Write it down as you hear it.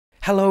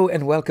Hello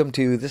and welcome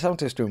to the Sound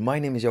Test Room. My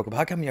name is Jakob.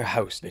 I'm your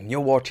host and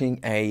you're watching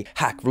a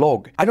hack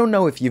vlog. I don't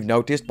know if you've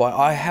noticed, but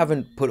I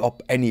haven't put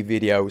up any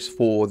videos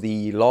for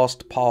the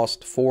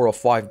past 4 or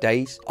 5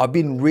 days. I've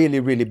been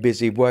really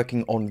busy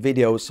working on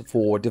videos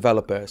for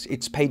developers.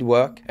 It's paid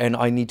work and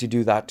I need to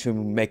do that to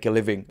make a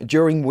living.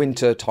 During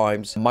winter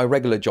times, my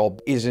regular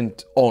job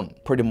isn't on,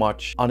 pretty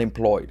much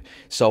unemployed.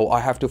 So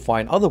I have to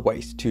find other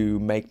ways to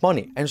make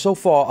money. And so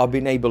far I've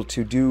been able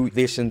to do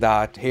this and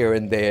that here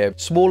and there,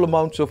 small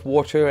amounts of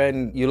water, and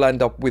you'll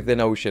end up with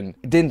an ocean.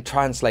 It didn't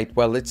translate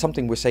well. It's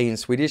something we say in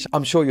Swedish.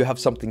 I'm sure you have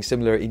something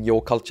similar in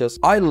your cultures.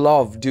 I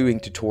love doing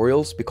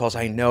tutorials because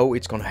I know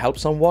it's going to help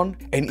someone.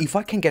 And if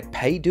I can get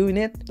paid doing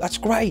it, that's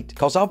great.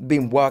 Because I've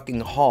been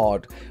working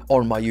hard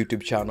on my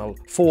YouTube channel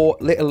for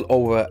little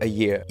over a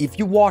year. If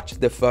you watch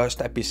the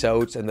first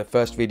episodes and the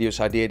first videos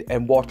I did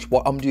and watch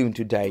what I'm doing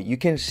today, you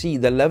can see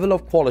the level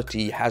of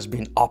quality has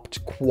been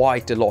upped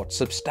quite a lot,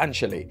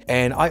 substantially.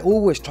 And I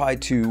always try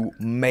to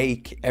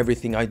make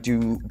everything I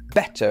do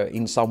better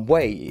in some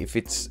way, if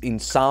it's in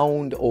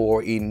sound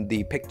or in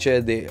the picture,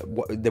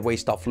 the way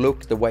stuff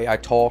looks, the way I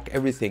talk,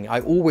 everything.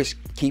 I always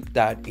keep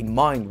that in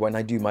mind when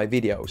I do my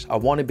videos. I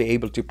want to be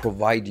able to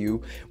provide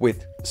you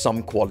with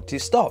some quality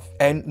stuff.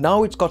 And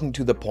now it's gotten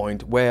to the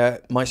point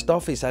where my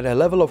stuff is at a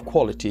level of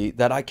quality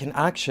that I can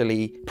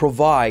actually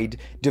provide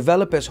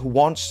developers who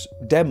want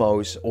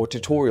demos or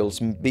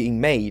tutorials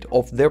being made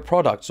of their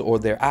products or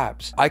their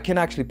apps. I can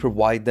actually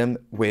provide them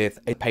with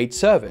a paid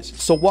service.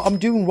 So what I'm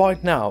doing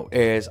right now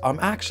is I'm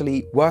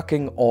actually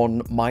working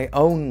on my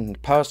own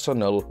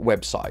personal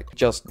website,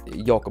 just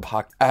Jakob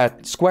haQ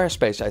at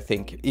Squarespace, I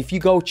think. If you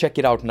go check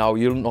it out now,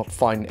 you'll not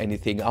find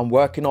anything. I'm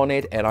working on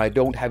it and I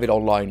don't have it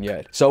online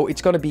yet. So it's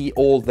going to be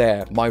all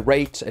there, my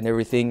rates and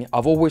everything.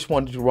 I've always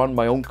wanted to run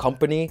my own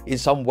company in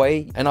some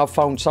way, and I've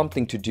found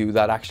something to do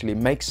that actually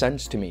makes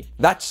sense to me.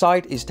 That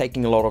site is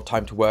taking a lot of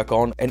time to work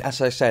on, and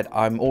as I said,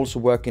 I'm also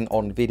working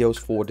on videos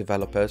for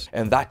developers,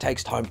 and that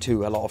takes time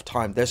too, a lot of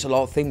time. There's a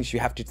lot of things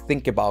you have to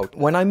think about.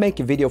 When I make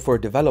a video for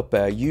a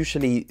developer,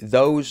 usually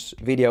those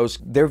videos,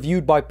 they're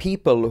viewed by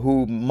people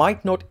who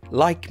might not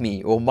like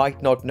me or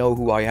might not know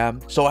who I am.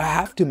 So I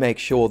have to make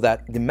sure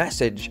that the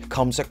message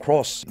comes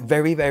across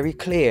very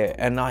clear,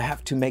 and I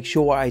have to make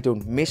sure I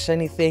don't miss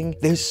anything.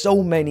 There's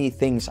so many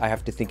things I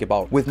have to think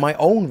about. With my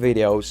own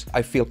videos,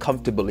 I feel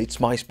comfortable. It's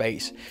my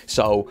space,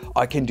 so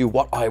I can do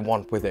what I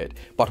want with it.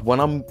 But when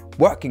I'm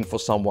working for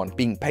someone,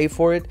 being paid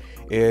for it,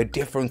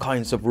 different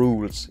kinds of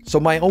rules. So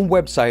my own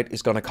website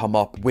is gonna come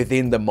up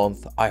within the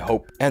month, I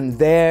hope. And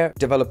there,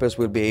 developers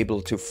will be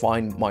able to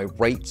find my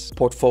rates,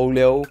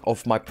 portfolio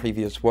of my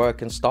previous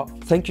work and stuff.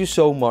 Thank you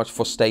so much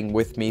for staying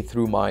with me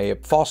through my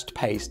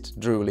fast-paced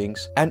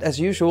droolings. And as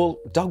usual,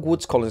 Doug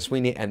Woods, Colin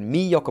Sweeney, and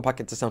me, Jakob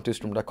haQ at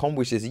thesoundtestroom.com,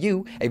 wishes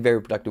you a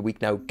very productive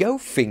week. Now go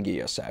finger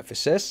your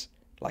surfaces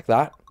like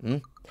that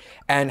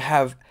and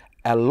have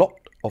a lot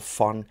of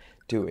fun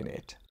doing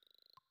it.